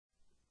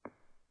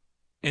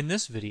In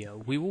this video,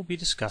 we will be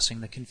discussing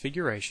the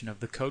configuration of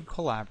the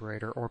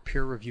CodeCollaborator or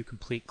PeerReview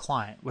Complete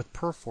client with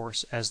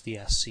Perforce as the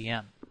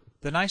SCM.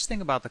 The nice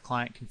thing about the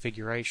client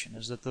configuration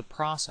is that the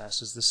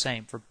process is the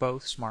same for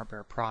both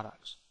SmartBear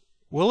products.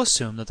 We'll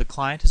assume that the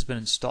client has been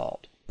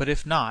installed, but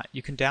if not,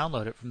 you can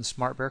download it from the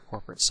SmartBear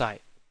corporate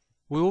site.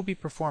 We will be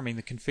performing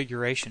the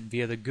configuration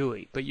via the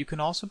GUI, but you can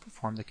also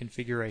perform the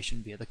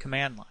configuration via the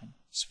command line.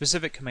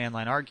 Specific command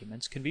line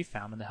arguments can be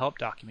found in the help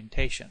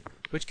documentation,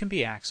 which can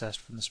be accessed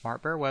from the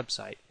SmartBear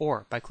website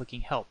or by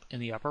clicking Help in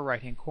the upper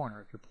right-hand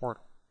corner of your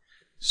portal.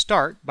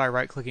 Start by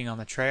right-clicking on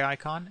the tray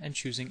icon and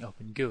choosing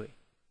Open GUI.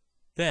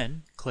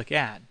 Then, click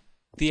Add.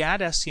 The Add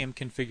SCM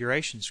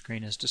configuration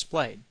screen is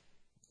displayed.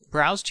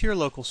 Browse to your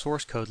local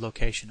source code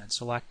location and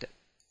select it.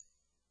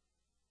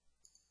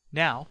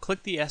 Now,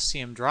 click the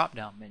SCM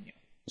drop-down menu.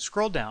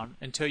 Scroll down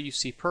until you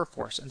see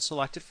Perforce and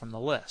select it from the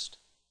list.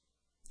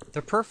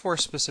 The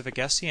Perforce-specific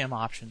SCM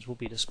options will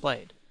be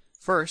displayed.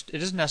 First,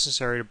 it is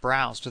necessary to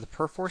browse to the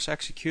Perforce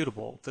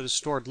executable that is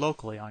stored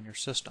locally on your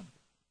system.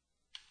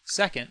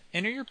 Second,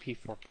 enter your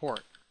P4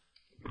 port.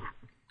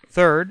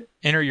 Third,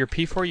 enter your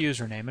P4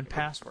 username and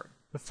password.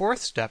 The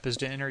fourth step is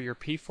to enter your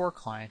P4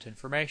 client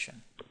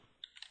information.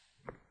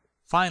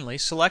 Finally,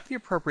 select the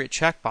appropriate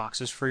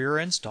checkboxes for your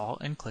install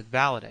and click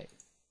Validate.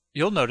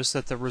 You'll notice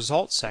that the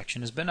Results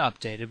section has been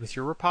updated with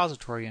your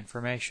repository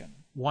information.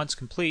 Once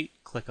complete,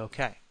 click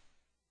OK.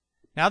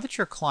 Now that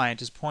your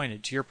client is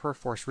pointed to your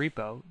Perforce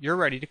repo, you're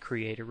ready to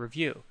create a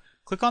review.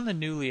 Click on the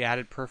newly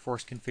added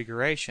Perforce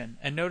configuration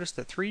and notice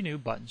that three new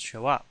buttons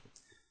show up.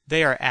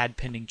 They are Add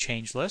Pending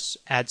Change Lists,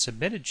 Add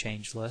Submitted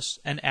Change Lists,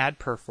 and Add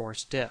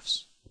Perforce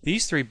Diffs.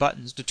 These three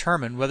buttons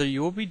determine whether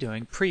you will be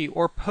doing pre-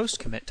 or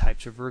post-commit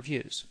types of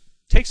reviews.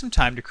 Take some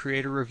time to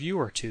create a review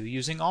or two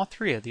using all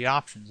three of the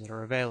options that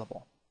are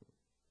available.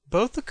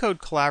 Both the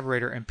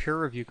CodeCollaborator and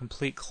PeerReview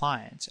Complete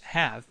clients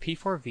have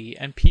P4V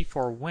and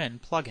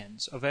P4Win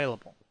plugins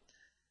available.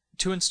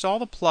 To install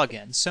the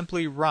plugin,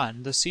 simply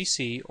run the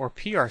CC or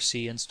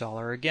PRC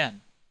installer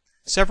again.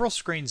 Several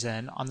screens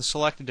in, on the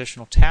Select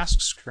Additional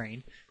Tasks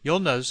screen, you'll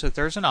notice that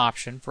there's an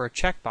option for a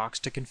checkbox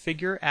to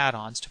configure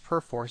add-ons to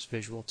Perforce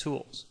Visual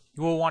Tools.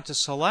 You will want to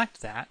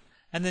select that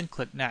and then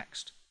click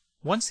Next.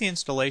 Once the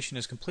installation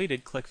is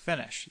completed, click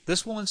Finish.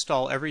 This will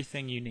install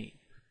everything you need.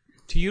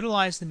 To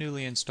utilize the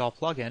newly installed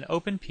plugin,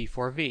 open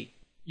P4V.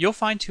 You'll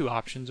find two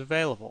options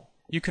available.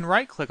 You can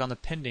right-click on the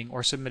pending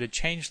or submitted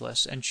change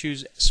list and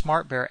choose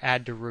SmartBear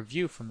Add to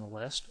Review from the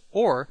list,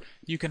 or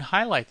you can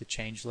highlight the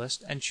change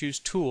list and choose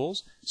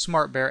Tools,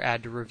 SmartBear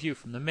Add to Review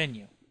from the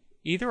menu.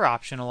 Either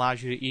option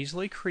allows you to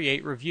easily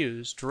create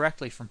reviews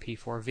directly from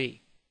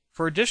P4V.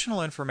 For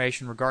additional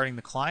information regarding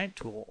the client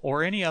tool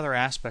or any other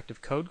aspect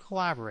of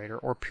CodeCollaborator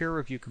or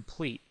PeerReview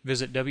Complete,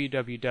 visit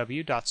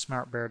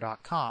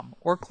www.smartbear.com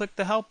or click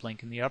the Help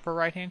link in the upper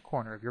right-hand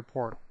corner of your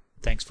portal.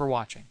 Thanks for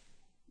watching.